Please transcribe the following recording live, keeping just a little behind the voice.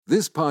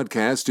This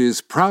podcast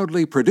is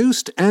proudly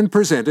produced and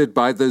presented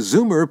by the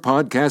Zoomer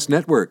Podcast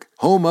Network,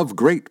 home of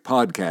great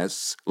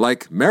podcasts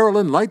like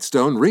Marilyn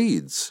Lightstone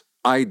Reads,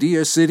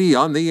 Idea City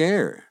on the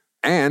Air,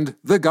 and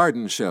The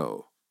Garden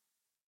Show.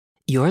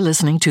 You're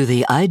listening to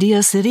the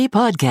Idea City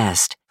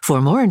podcast.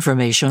 For more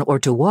information or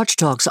to watch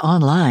talks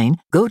online,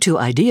 go to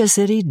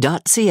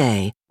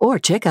ideacity.ca or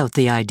check out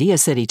the Idea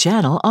City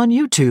channel on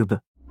YouTube.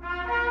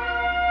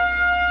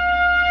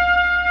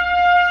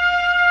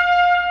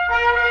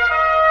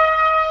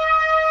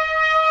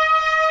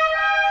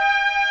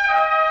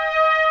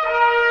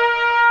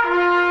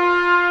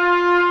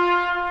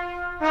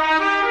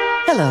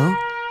 Hello,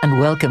 and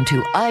welcome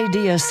to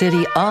Idea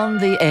City on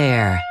the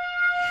Air.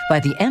 By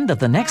the end of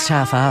the next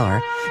half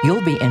hour,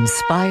 you'll be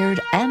inspired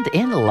and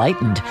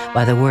enlightened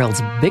by the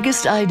world's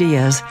biggest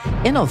ideas,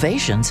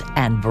 innovations,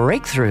 and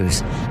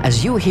breakthroughs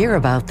as you hear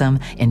about them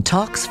in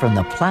talks from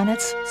the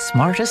planet's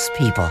smartest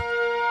people.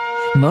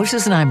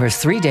 Moses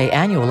Neimer's 3-day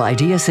annual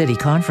Idea City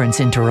conference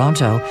in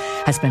Toronto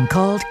has been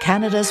called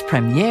Canada's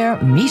premier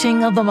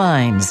meeting of the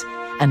minds,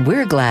 and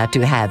we're glad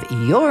to have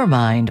your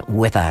mind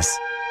with us.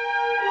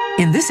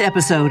 In this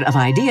episode of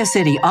Idea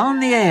City on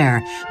the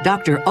Air,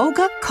 Dr.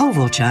 Olga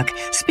Kovalchuk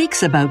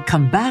speaks about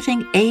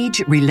combating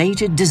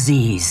age-related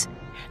disease.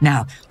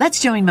 Now,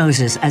 let's join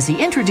Moses as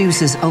he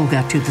introduces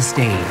Olga to the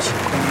stage.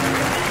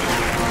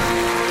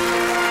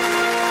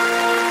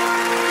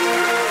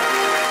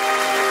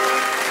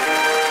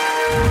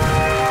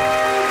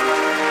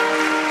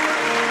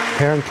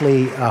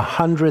 Apparently,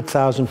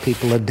 100,000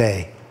 people a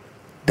day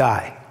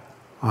die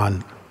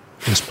on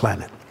this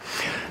planet.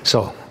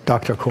 So,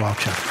 Dr.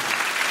 Kovalchuk.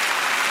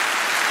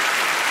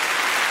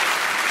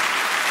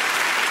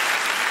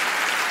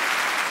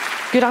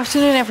 Good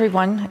afternoon,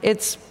 everyone.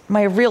 It's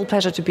my real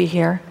pleasure to be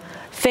here.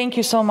 Thank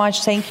you so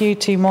much. Thank you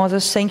to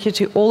Moses. Thank you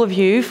to all of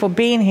you for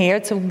being here.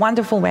 It's a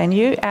wonderful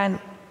venue and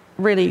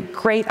really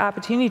great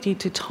opportunity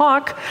to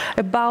talk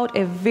about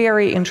a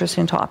very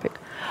interesting topic.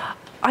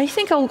 I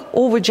think I'll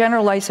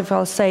overgeneralize if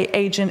I'll say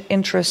aging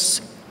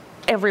interests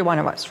every one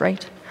of us,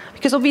 right?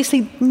 Because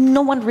obviously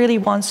no one really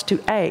wants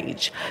to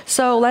age.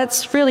 So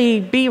let's really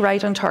be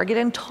right on target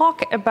and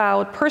talk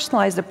about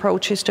personalized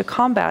approaches to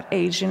combat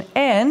aging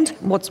and,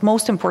 what's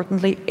most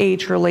importantly,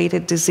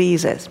 age-related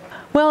diseases.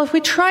 Well, if we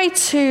try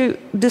to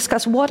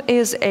discuss what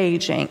is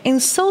aging,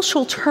 in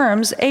social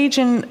terms,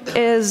 aging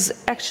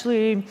is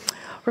actually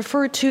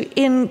referred to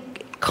in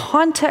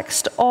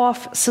context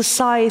of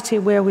society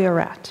where we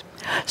are at.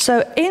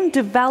 So in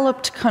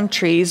developed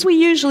countries, we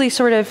usually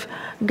sort of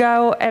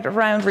go at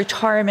around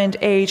retirement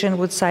age and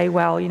would say,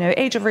 well,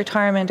 age of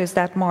retirement is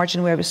that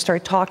margin where we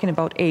start talking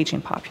about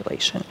aging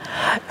population.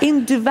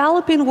 In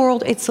developing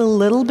world, it's a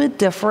little bit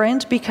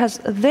different because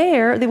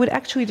there they would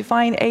actually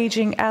define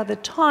aging at the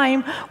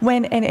time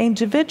when an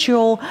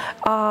individual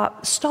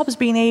stops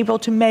being able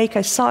to make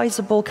a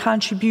sizable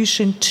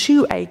contribution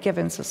to a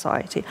given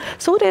society.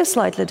 So it is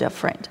slightly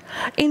different.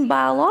 In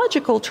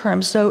biological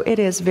terms, though, it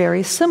is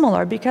very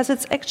similar because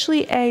it's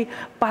actually a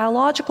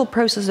biological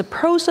process, a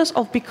process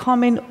of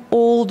becoming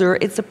older.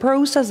 It's a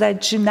process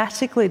that's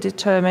genetically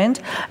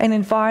determined and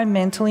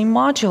environmentally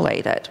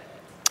modulated.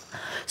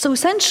 So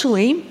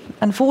essentially,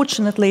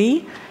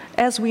 unfortunately,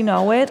 as we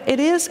know it, it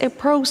is a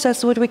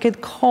process what we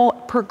could call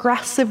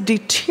progressive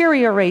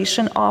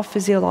deterioration of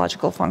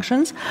physiological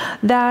functions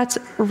that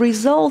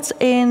results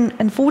in,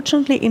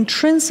 unfortunately,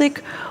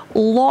 intrinsic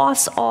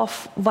loss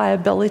of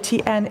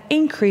viability and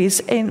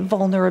increase in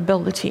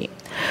vulnerability.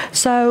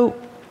 So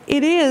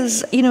it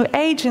is,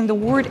 aging, the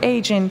word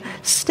aging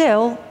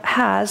still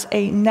has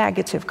a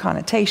negative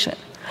connotation.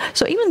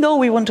 So even though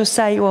we want to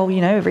say, well,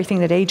 everything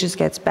that ages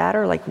gets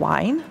better, like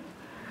wine.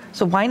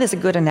 So wine is a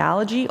good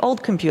analogy,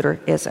 old computer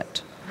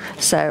isn't.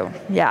 So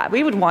yeah,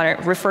 we would want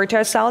to refer to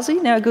ourselves,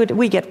 good,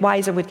 we get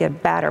wiser, we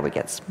get better, we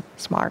get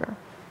smarter.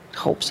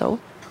 Hope so.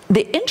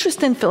 The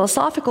interesting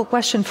philosophical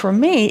question for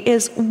me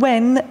is,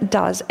 when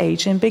does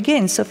aging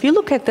begin? So if you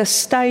look at the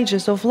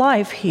stages of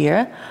life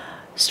here,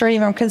 starting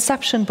from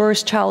conception,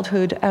 birth,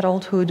 childhood,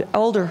 adulthood,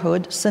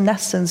 elderhood,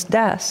 senescence,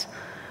 death.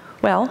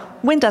 Well,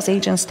 when does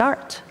aging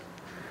start?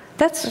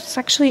 That's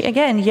actually,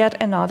 again,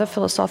 yet another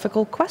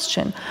philosophical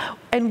question.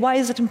 And why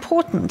is it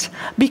important?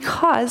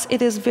 Because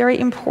it is very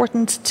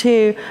important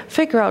to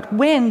figure out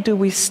when do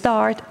we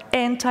start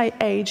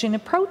anti-aging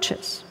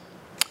approaches.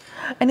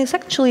 And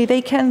essentially,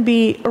 they can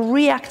be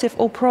reactive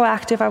or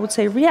proactive. I would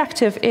say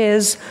reactive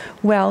is,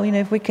 well,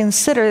 if we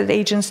consider that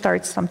aging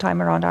starts sometime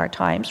around our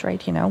times,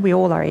 right? We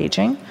all are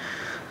aging.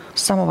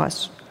 Some of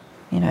us,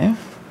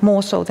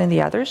 more so than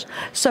the others.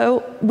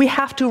 So we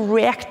have to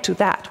react to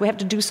that. We have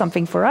to do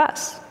something for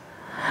us.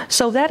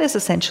 So that is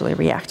essentially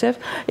reactive.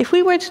 If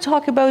we were to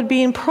talk about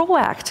being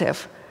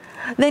proactive,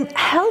 then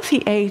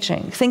healthy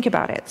aging, think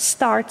about it,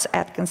 starts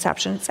at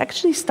conception. It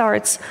actually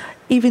starts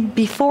even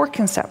before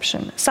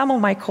conception. Some of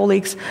my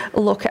colleagues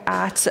look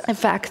at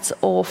effects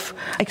of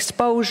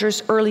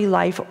exposures, early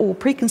life or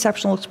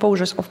preconceptional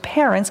exposures of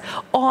parents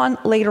on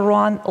later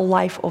on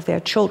life of their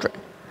children.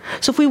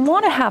 So if we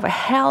want to have a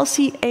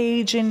healthy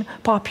aging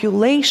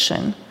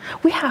population,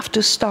 we have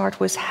to start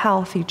with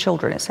healthy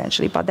children,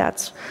 essentially. But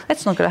that's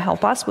not going to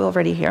help us. We're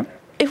already here.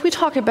 If we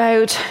talk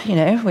about, we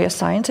are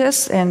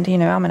scientists, and,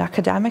 I'm an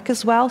academic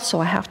as well,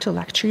 so I have to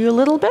lecture you a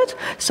little bit.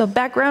 So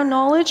background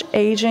knowledge,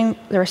 aging,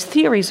 there are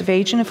theories of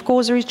aging. Of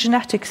course, there is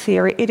genetic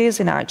theory. It is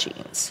in our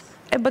genes.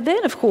 But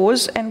then, of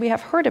course, and we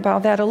have heard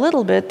about that a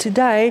little bit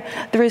today,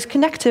 there is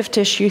connective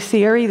tissue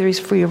theory, there is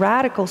free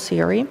radical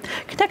theory.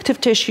 Connective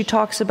tissue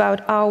talks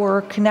about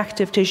our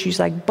connective tissues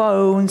like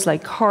bones,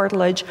 like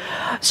cartilage,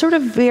 sort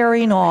of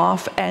veering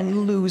off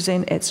and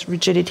losing its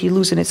rigidity,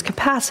 losing its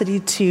capacity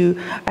to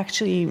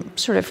actually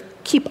sort of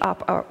keep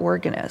up our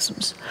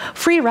organisms.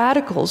 Free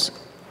radicals,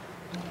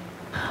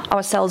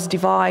 our cells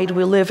divide,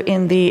 we live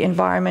in the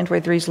environment where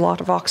there is a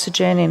lot of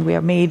oxygen, and we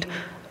are made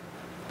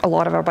a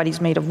lot of our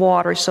body's made of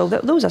water, so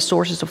those are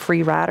sources of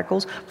free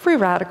radicals. Free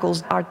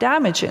radicals are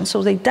damaging,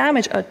 so they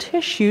damage our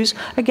tissues,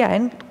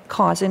 again,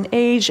 causing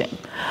aging.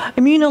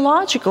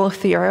 Immunological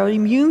theory, our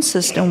immune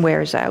system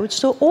wears out,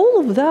 so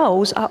all of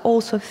those are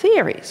also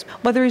theories.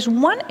 But there is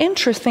one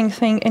interesting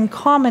thing in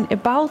common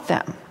about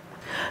them.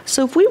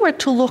 So if we were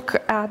to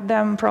look at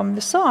them from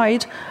the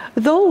side,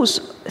 those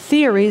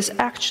theories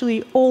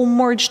actually all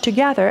merge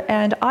together,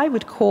 and I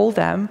would call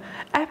them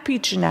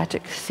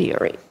epigenetic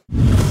theory.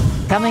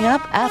 Coming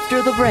up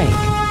after the break.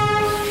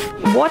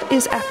 What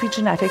is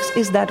epigenetics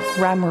is that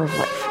grammar of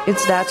life.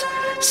 It's that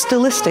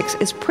stylistics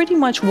is pretty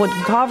much what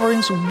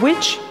governs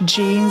which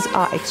genes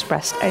are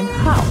expressed and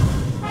how.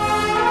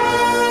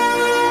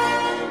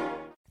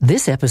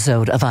 This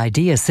episode of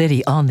Idea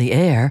City on the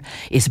Air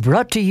is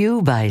brought to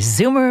you by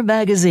Zoomer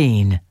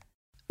Magazine.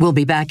 We'll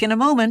be back in a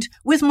moment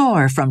with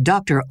more from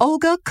Dr.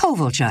 Olga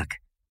Kovalchuk.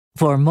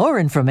 For more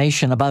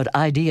information about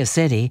Idea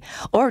City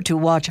or to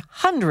watch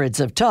hundreds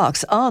of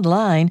talks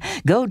online,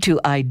 go to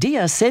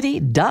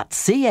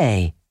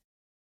ideacity.ca.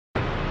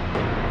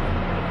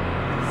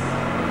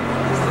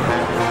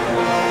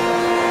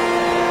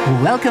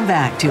 Welcome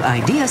back to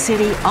Idea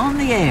City on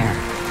the Air.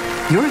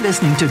 You're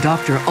listening to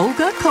Dr.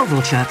 Olga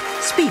Kovalchuk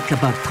speak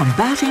about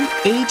combating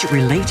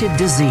age-related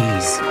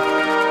disease.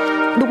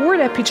 The word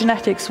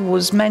epigenetics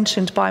was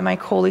mentioned by my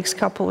colleagues a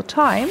couple of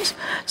times.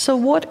 So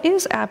what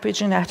is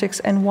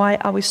epigenetics, and why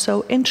are we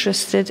so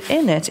interested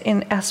in it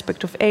in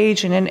aspect of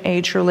aging and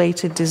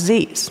age-related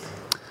disease?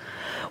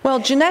 Well,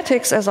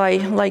 genetics, as I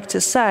like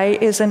to say,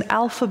 is an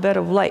alphabet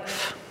of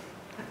life.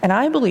 And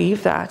I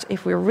believe that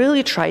if we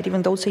really tried,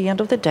 even though it's the end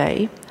of the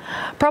day,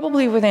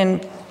 probably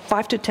within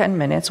 5 to 10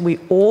 minutes, we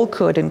all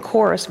could, in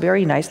chorus,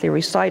 very nicely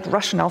recite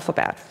Russian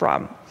alphabet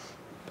from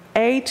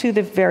A to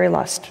the very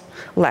last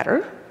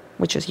letter,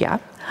 which is yeah,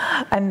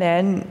 and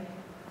then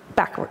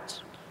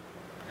backwards.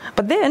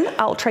 But then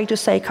I'll try to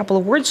say a couple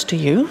of words to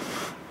you,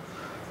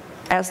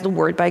 as the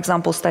word, by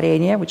example,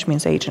 starение, which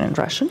means aging in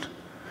Russian.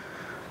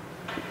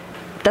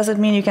 Does it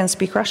mean you can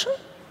speak Russian?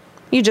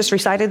 You just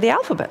recited the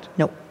alphabet.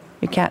 No,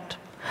 you can't.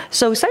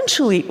 So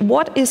essentially,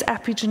 what is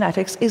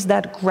epigenetics is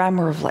that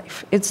grammar of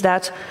life. It's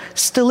that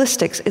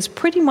stylistics. It's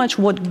pretty much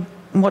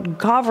what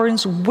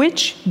governs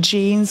which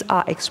genes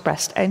are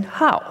expressed and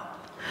how.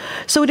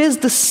 So it is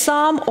the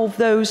sum of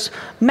those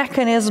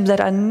mechanisms that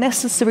are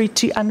necessary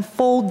to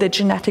unfold the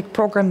genetic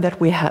program that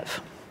we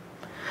have.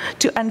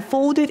 To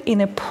unfold it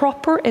in a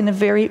proper and a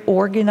very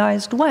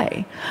organized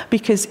way.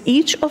 Because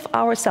each of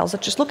our cells,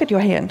 just look at your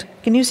hand.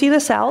 Can you see the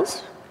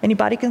cells?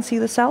 Anybody can see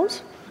the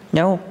cells?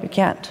 No, you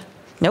can't.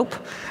 Nope.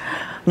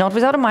 Not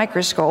without a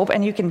microscope,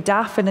 and you can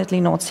definitely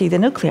not see the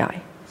nuclei.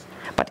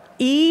 But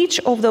each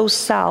of those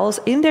cells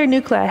in their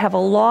nuclei have a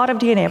lot of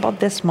DNA, about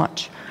this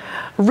much.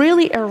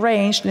 Really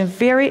arranged in a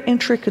very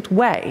intricate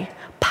way,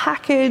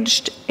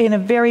 packaged in a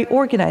very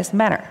organized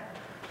manner.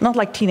 Not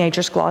like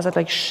teenagers' closet,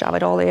 like shove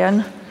it all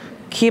in,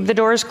 keep the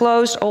doors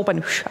closed,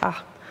 open,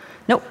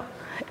 No,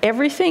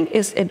 everything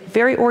is in a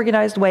very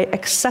organized way,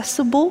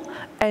 accessible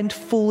and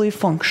fully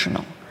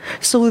functional.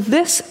 So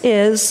this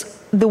is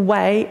the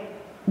way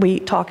we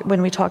talk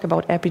when we talk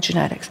about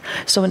epigenetics.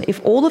 So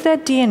if all of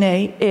that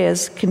DNA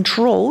is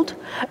controlled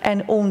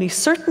and only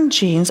certain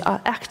genes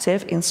are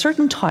active in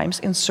certain times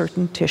in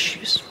certain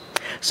tissues.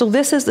 So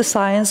this is the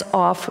science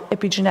of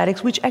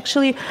epigenetics, which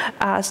actually,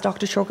 as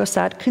Dr. Choka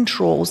said,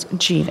 controls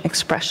gene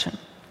expression.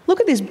 Look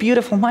at these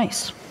beautiful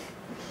mice.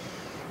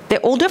 They're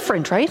all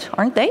different, right?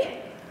 Aren't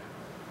they?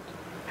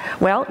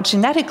 Well,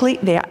 genetically,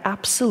 they are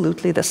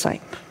absolutely the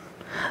same.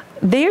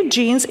 Their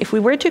genes, if we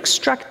were to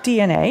extract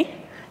DNA,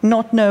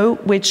 not know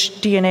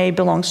which DNA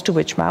belongs to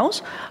which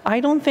mouse, I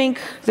don't think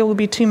there will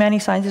be too many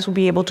scientists who will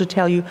be able to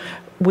tell you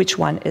which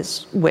one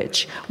is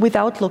which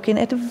without looking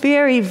at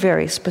very,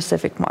 very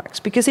specific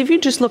marks. Because if you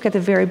just look at the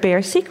very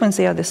bare sequence,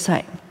 they are the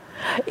same.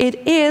 It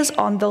is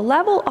on the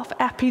level of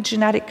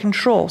epigenetic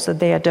controls that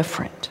they are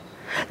different.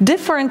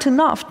 Different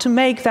enough to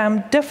make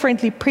them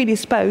differently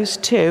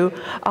predisposed to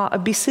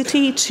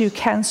obesity, to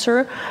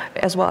cancer,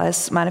 as well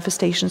as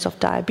manifestations of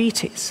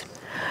diabetes.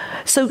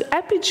 So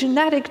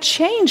epigenetic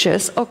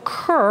changes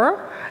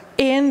occur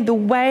in the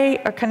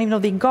way, or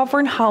they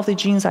govern how the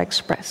genes are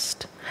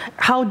expressed,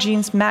 how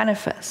genes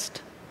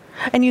manifest.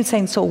 And you'd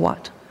say, so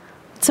what?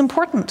 It's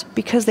important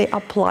because they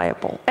are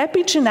pliable.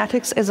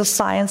 Epigenetics is a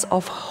science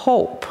of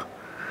hope.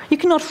 You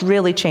cannot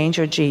really change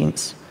your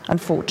genes,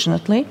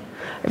 unfortunately.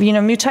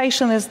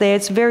 Mutation is there,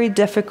 it's very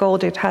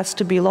difficult, it has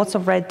to be lots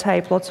of red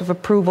tape, lots of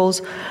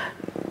approvals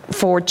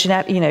for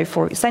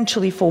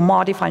genetically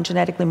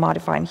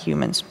modifying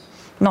humans.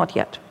 Not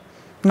yet,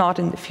 not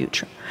in the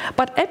future.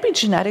 But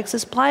epigenetics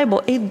is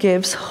pliable, it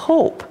gives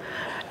hope.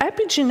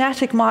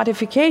 Epigenetic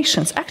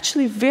modifications,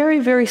 actually very,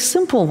 very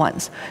simple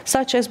ones,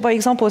 such as, by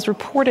example, as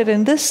reported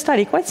in this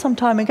study quite some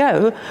time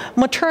ago,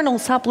 maternal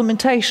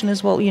supplementation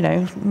as well,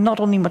 not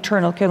only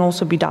maternal, can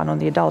also be done on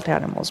the adult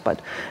animals,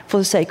 but for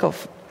the sake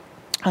of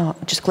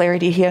just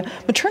clarity here,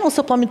 maternal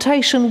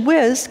supplementation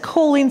with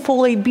choline,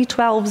 folate,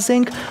 B12,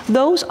 zinc,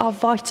 those are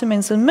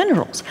vitamins and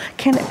minerals,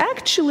 can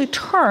actually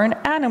turn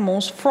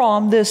animals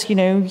from this,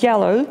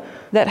 yellow,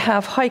 that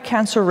have high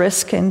cancer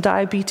risk and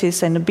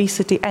diabetes and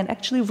obesity and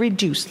actually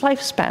reduce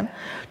lifespan,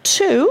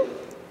 to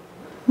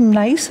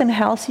nice and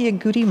healthy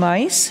agouti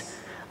mice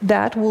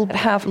that will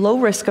have low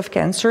risk of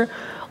cancer,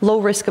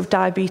 low risk of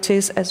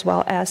diabetes, as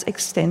well as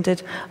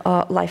extended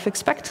life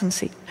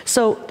expectancy.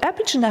 So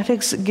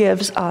epigenetics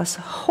gives us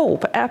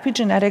hope.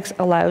 Epigenetics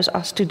allows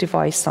us to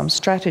devise some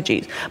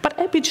strategies. But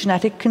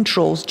epigenetic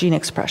controls gene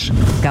expression.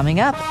 Coming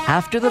up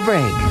after the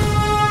break.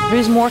 There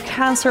is more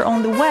cancer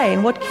on the way,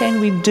 and what can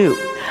we do?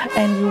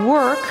 And we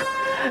work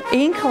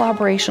in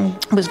collaboration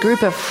with a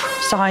group of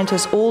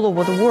scientists all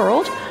over the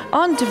world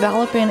on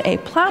developing a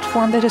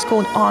platform that is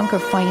called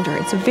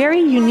OncoFinder. It's a very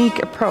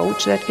unique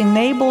approach that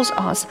enables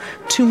us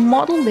to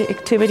model the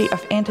activity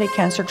of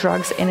anti-cancer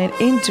drugs in an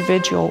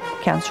individual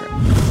cancer.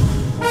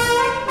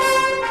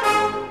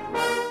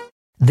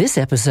 This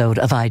episode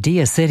of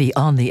Idea City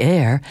on the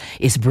Air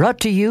is brought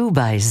to you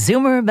by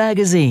Zoomer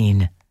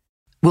Magazine.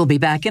 We'll be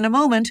back in a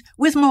moment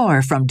with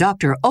more from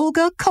Dr.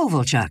 Olga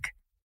Kovalchuk.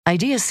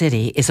 Idea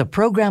City is a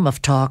program of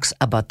talks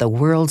about the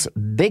world's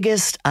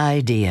biggest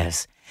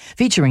ideas,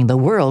 featuring the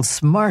world's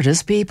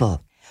smartest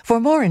people. For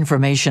more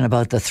information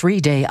about the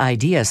 3-day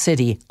Idea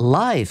City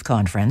live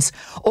conference,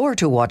 or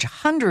to watch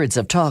hundreds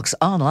of talks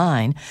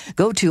online,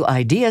 go to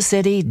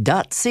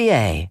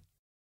ideacity.ca.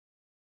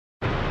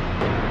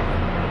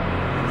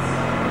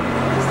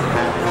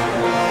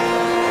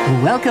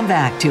 Welcome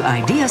back to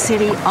Idea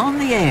City on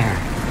the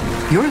Air.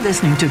 You're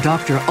listening to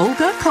Dr.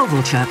 Olga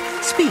Kovalchuk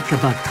speak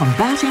about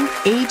combating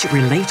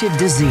age-related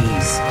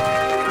disease.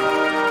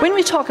 When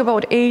we talk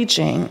about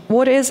aging,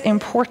 what is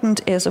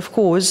important is, of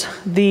course,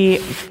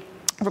 the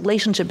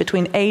relationship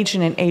between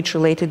aging and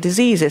age-related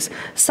diseases,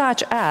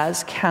 such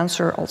as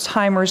cancer,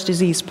 Alzheimer's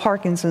disease,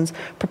 Parkinson's,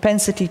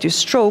 propensity to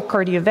stroke,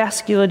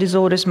 cardiovascular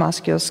disorders,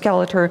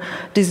 musculoskeletal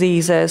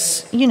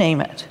diseases, you name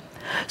it.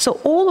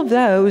 So all of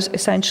those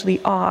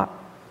essentially are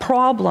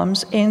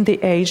problems in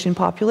the aging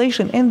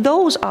population. And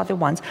those are the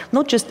ones,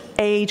 not just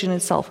age in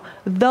itself,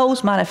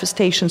 those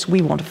manifestations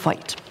we want to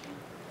fight.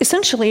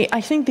 Essentially,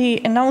 I think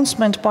the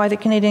announcement by the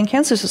Canadian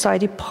Cancer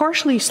Society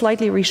partially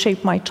slightly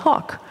reshaped my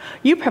talk.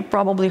 You have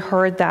probably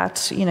heard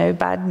that,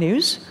 bad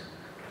news,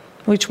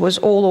 which was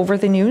all over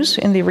the news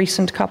in the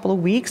recent couple of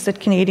weeks, that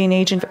Canadian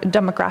aging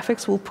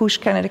demographics will push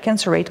Canada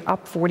cancer rate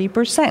up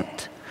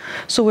 40%.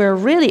 So we're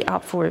really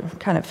up for a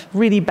kind of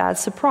really bad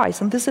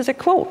surprise. And this is a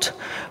quote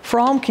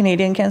from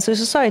Canadian Cancer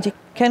Society.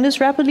 Canada's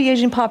rapidly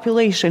aging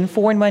population,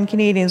 4 in 1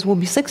 Canadians will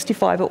be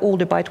 65 or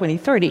older by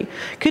 2030,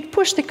 could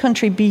push the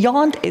country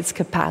beyond its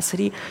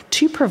capacity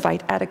to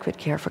provide adequate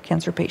care for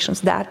cancer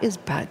patients. That is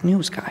bad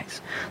news,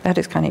 guys. That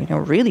is kind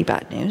of really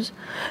bad news.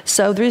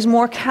 So there is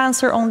more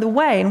cancer on the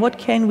way, and what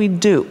can we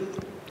do?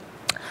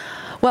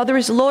 Well, there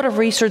is a lot of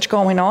research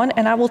going on,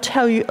 and I will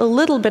tell you a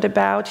little bit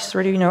about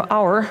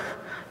our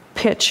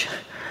pitch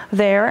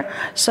there.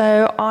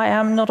 So I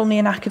am not only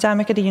an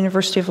academic at the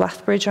University of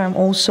Lethbridge, I'm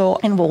also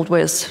involved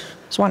with,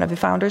 as one of the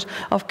founders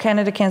of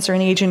Canada Cancer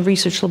and Aging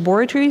Research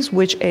Laboratories,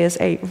 which is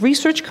a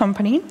research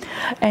company,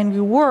 and we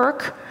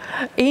work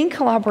in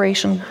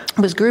collaboration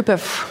with a group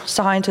of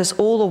scientists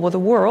all over the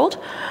world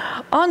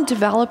on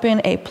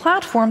developing a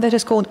platform that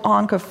is called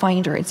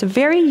OncoFinder. It's a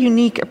very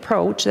unique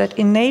approach that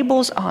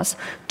enables us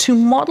to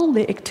model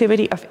the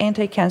activity of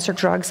anti-cancer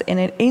drugs in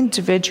an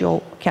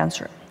individual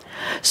cancer.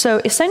 So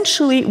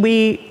essentially,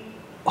 we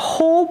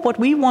hope what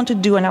we want to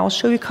do, and I'll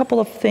show you a couple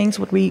of things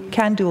what we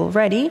can do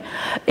already,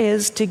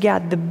 is to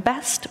get the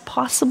best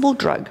possible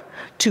drug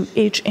to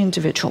each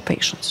individual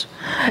patient.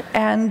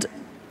 And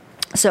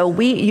so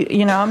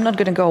I'm not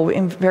going to go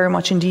in very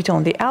much in detail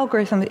on the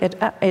algorithm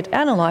it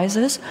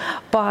analyzes,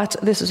 but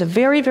this is a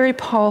very, very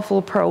powerful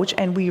approach,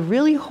 and we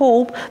really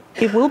hope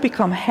it will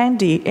become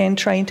handy in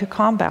trying to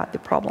combat the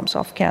problems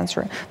of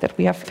cancer that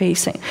we are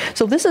facing.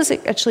 So this is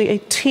actually a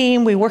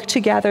team. We work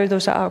together.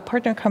 Those are our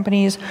partner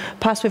companies,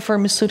 Pathway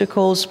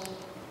Pharmaceuticals,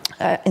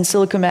 in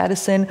Silicon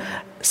Medicine,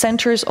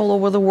 centers all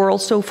over the world.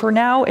 So for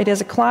now, it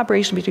is a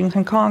collaboration between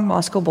Hong Kong,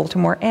 Moscow,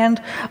 Baltimore,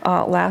 and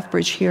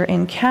Lethbridge here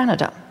in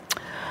Canada.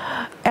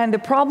 And the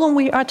problem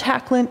we are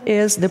tackling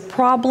is the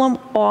problem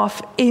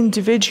of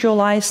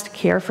individualized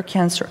care for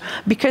cancer.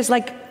 Because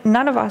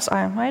none of us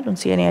I don't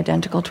see any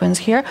identical twins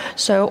here,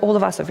 so all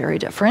of us are very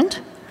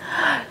different.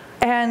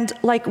 And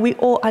we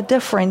all are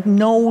different.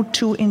 No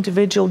two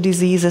individual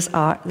diseases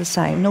are the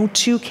same. No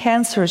two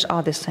cancers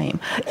are the same.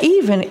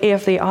 Even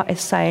if they are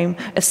assigned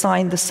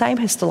the same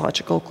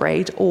histological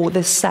grade or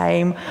the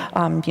same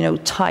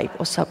type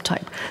or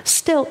subtype.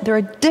 Still, there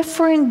are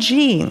different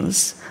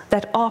genes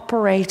that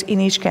operate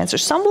in each cancer.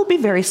 Some will be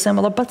very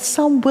similar, but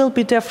some will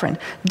be different.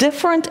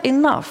 Different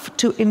enough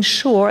to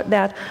ensure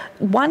that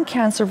one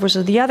cancer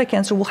versus the other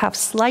cancer will have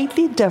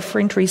slightly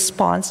different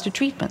response to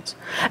treatments.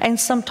 And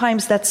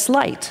sometimes that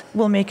slight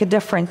will make a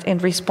difference in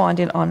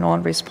responding or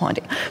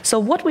non-responding. So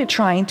what we're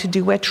trying to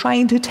do, we're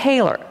trying to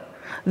tailor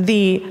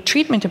the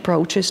treatment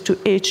approaches to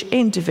each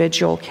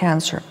individual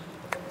cancer.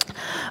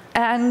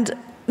 And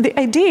the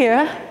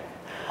idea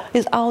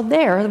is out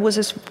there. There was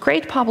this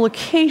great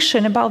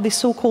publication about the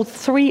so-called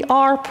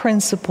 3R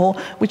principle,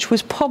 which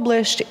was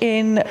published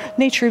in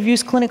Nature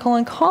Reviews Clinical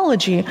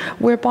Oncology,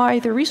 whereby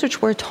the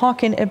research were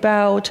talking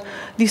about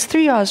these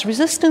 3Rs: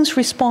 resistance,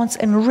 response,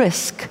 and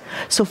risk.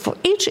 So for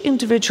each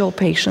individual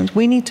patient,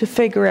 we need to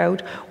figure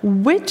out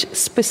which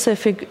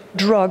specific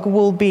drug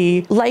will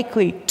be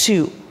likely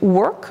to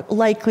work,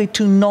 likely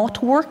to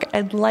not work,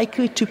 and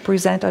likely to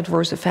present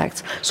adverse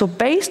effects. So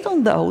based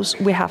on those,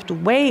 we have to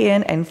weigh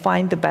in and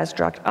find the best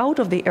drug out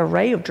of the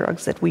array of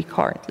drugs that we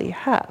currently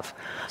have.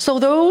 So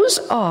those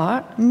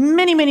are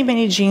many, many,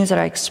 many genes that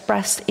are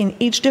expressed in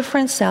each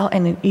different cell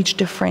and in each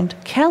different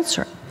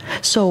cancer.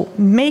 So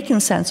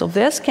making sense of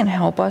this can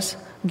help us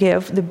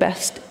give the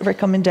best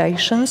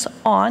recommendations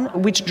on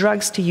which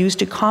drugs to use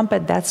to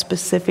combat that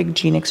specific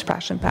gene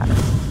expression pattern.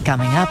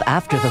 Coming up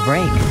after the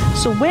break.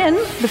 So when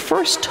the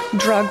first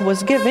drug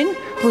was given,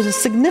 there was a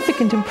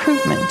significant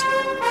improvement.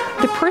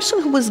 The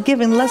person who was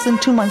given less than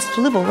 2 months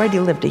to live already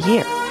lived a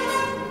year.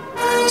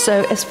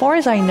 So as far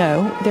as I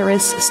know, there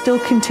is still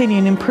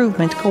continuing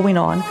improvement going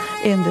on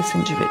in this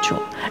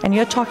individual. And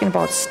you're talking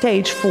about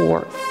stage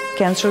 4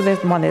 cancer,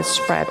 that one is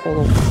spread all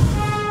over.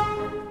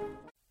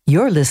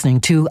 You're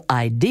listening to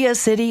Idea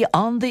City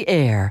on the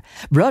Air,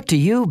 brought to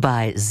you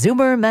by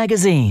Zoomer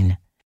Magazine.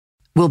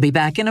 We'll be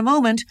back in a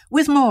moment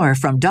with more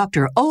from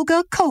Dr.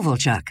 Olga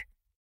Kovalchuk.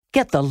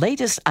 Get the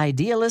latest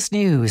Idealist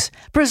news,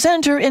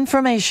 presenter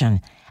information,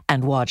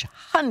 and watch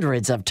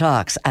hundreds of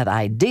talks at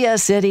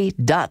ideacity.ca.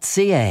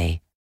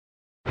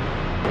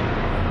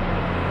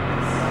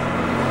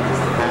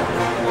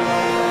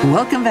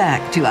 Welcome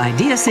back to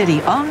Idea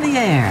City on the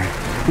Air.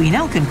 We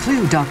now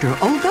conclude Dr.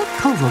 Olga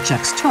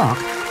Kovalchuk's talk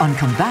on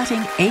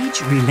combating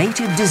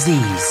age-related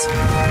disease.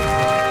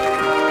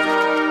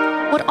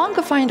 What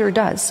OncoFinder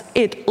does,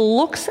 it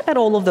looks at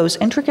all of those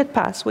intricate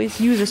pathways,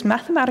 uses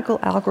mathematical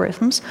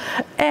algorithms,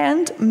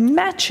 and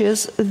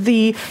matches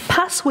the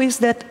pathways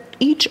that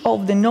each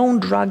of the known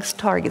drugs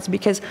targets,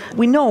 because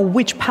we know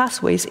which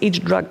pathways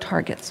each drug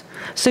targets.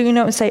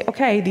 So say,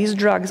 okay, these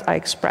drugs are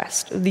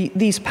expressed,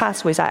 these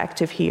pathways are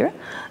active here,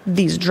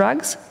 these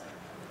drugs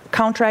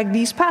counteract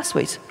these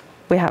pathways.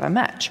 We have a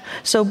match.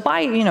 So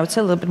it's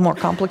a little bit more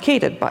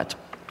complicated, but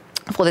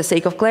for the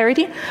sake of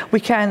clarity, we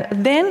can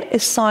then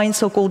assign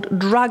so-called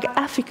drug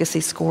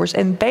efficacy scores,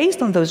 and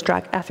based on those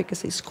drug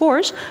efficacy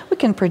scores, we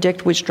can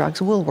predict which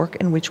drugs will work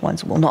and which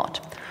ones will not.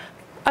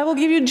 I will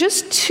give you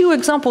just 2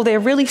 examples. They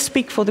really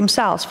speak for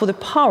themselves, for the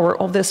power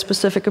of this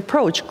specific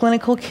approach.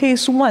 Clinical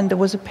case 1, there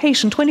was a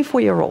patient,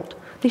 24-year-old.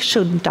 They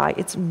shouldn't die,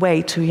 it's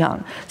way too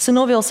young.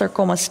 Synovial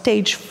sarcoma,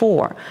 stage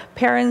 4.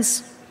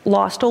 Parents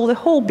lost all the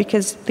hope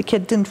because the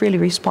kid didn't really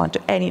respond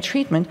to any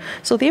treatment.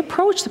 So they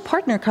approached the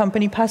partner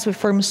company, Pathway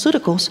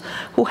Pharmaceuticals,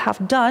 who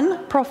have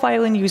done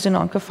profiling using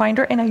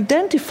OncoFinder and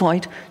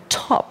identified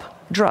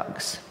top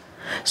drugs.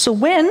 So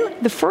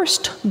when the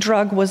first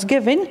drug was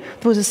given,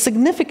 there was a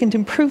significant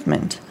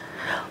improvement.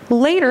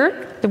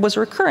 Later, there was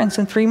recurrence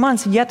in 3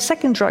 months, yet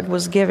second drug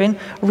was given,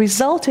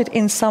 resulted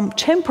in some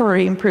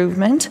temporary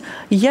improvement,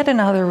 yet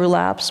another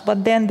relapse,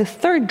 but then the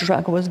third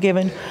drug was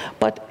given.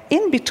 But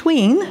in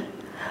between,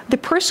 the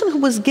person who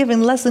was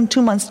given less than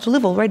 2 months to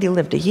live already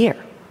lived a year.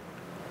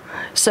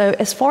 So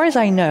as far as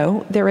I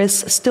know, there is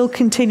still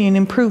continuing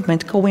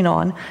improvement going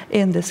on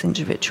in this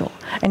individual.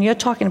 And you're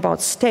talking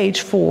about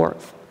stage 4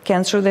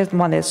 cancer, that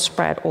one is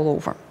spread all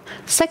over.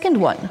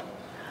 Second one,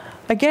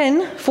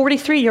 again,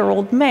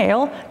 43-year-old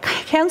male,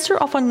 cancer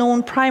of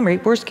unknown primary,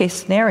 worst case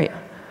scenario.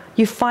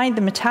 You find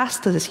the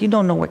metastasis, you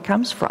don't know where it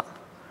comes from.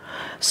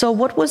 So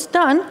what was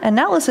done,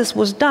 analysis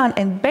was done,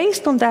 and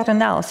based on that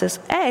analysis,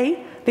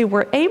 they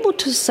were able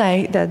to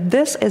say that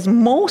this is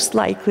most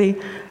likely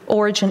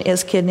origin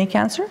is kidney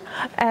cancer,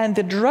 and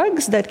the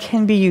drugs that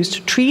can be used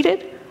to treat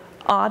it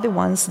are the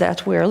ones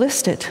that were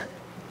listed.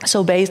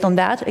 So based on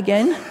that,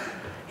 again,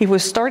 he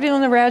was started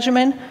on the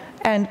regimen,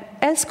 and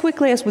as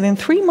quickly as within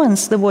 3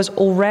 months, there was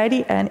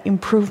already an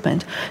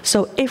improvement.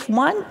 So if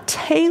one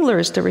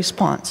tailors the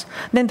response,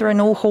 then there are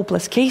no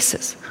hopeless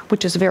cases,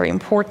 which is very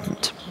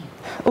important.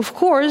 Of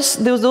course,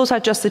 those are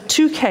just the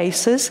 2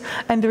 cases,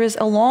 and there is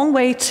a long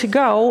way to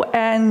go,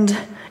 and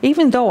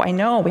Even though I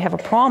know we have a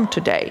prom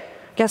today,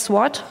 guess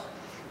what?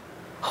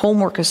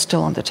 Homework is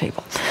still on the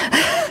table.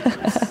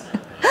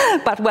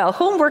 But, well,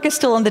 homework is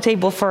still on the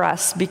table for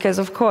us because,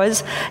 of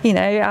course,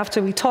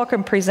 after we talk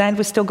and present,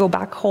 we still go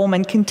back home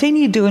and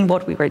continue doing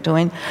what we were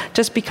doing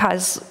just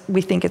because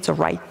we think it's the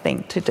right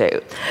thing to do.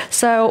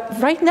 So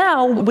right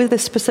now, with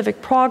this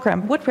specific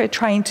program, what we're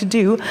trying to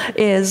do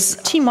is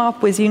team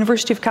up with the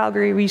University of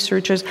Calgary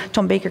researchers,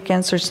 Tom Baker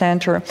Cancer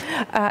Center,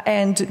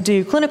 and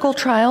do clinical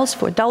trials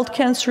for adult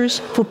cancers,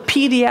 for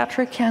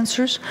pediatric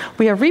cancers.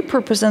 We are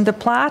repurposing the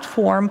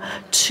platform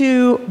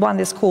to one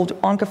that's called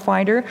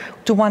OncoFinder,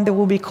 to one that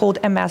will be called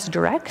MS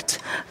Direct,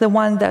 the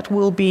one that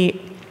will be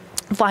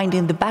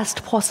finding the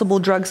best possible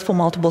drugs for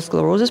multiple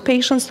sclerosis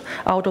patients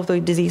out of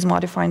the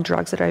disease-modifying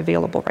drugs that are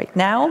available right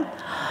now.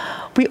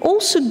 We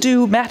also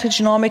do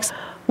metagenomics.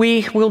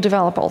 We will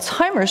develop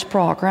Alzheimer's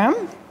program.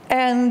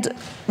 And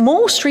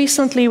most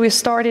recently, we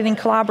started in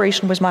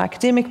collaboration with my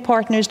academic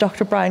partners,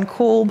 Dr. Brian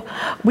Kolb.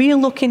 We are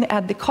looking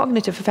at the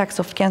cognitive effects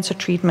of cancer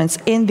treatments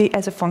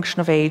as a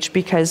function of age,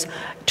 because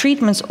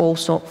treatments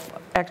also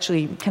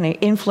actually kind of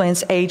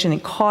influence aging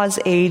and cause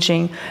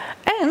aging.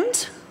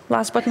 And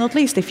last but not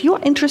least, if you are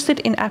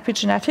interested in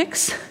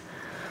epigenetics,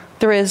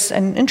 there is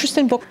an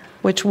interesting book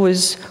which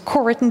was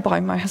co-written by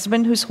my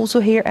husband, who's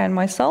also here, and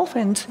myself,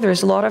 and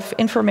there's a lot of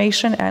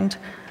information,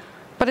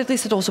 but at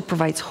least it also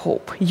provides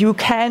hope. You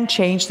can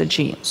change the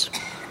genes.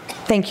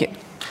 Thank you.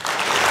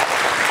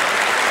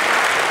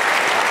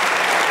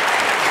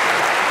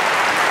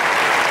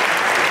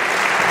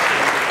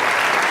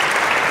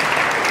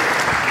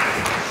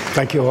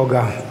 Thank you,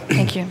 Olga.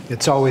 Thank you.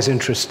 It's always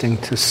interesting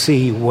to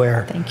see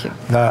where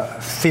the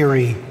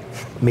theory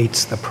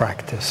meets the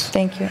practice.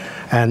 Thank you.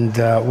 And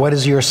what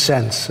is your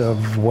sense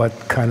of what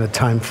kind of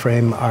time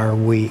frame are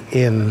we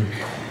in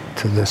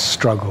to this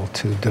struggle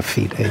to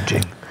defeat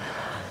aging?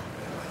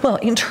 Well,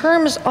 in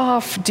terms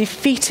of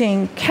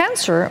defeating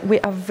cancer, we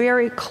are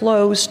very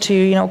close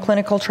to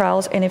clinical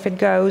trials, and if it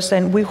goes,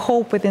 then we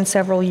hope within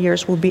several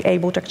years we'll be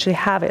able to actually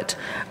have it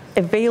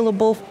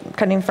available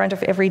kind of in front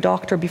of every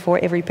doctor before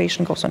every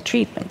patient goes on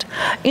treatment.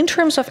 In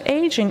terms of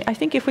aging, I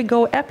think if we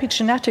go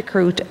epigenetic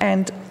route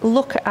and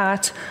look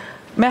at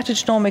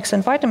metagenomics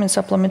and vitamin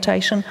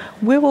supplementation,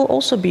 we will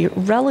also be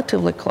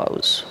relatively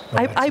close.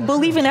 Well, I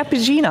believe in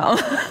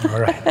epigenome. All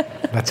right,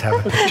 let's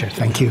have a picture.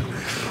 Thank you.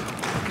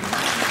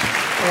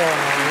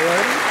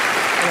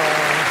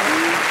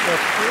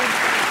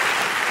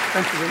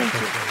 Thank you.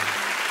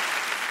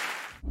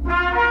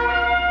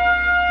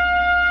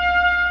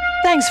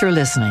 Thanks for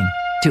listening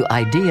to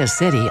Idea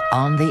City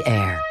on the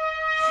Air.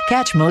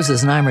 Catch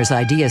Moses Neimer's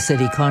Idea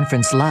City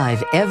Conference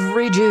live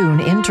every June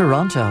in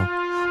Toronto,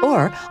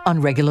 or on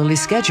regularly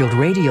scheduled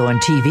radio and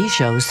TV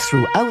shows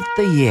throughout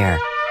the year.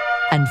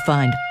 And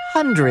find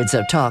hundreds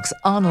of talks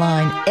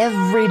online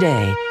every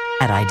day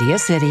at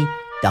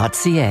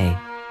ideacity.ca.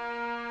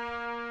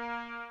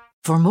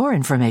 For more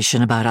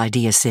information about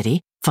Idea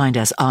City, find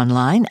us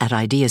online at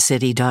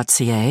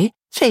ideacity.ca,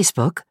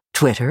 Facebook,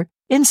 Twitter,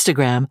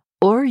 Instagram,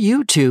 or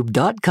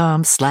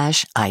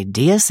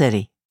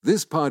youtube.com/IdeaCity.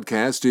 This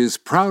podcast is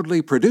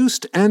proudly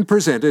produced and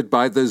presented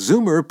by the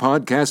Zoomer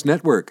Podcast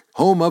Network,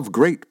 home of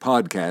great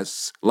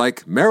podcasts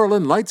like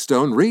Marilyn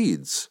Lightstone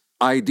Reads,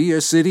 Idea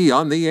City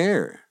on the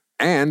Air,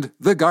 and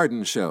The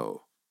Garden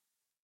Show.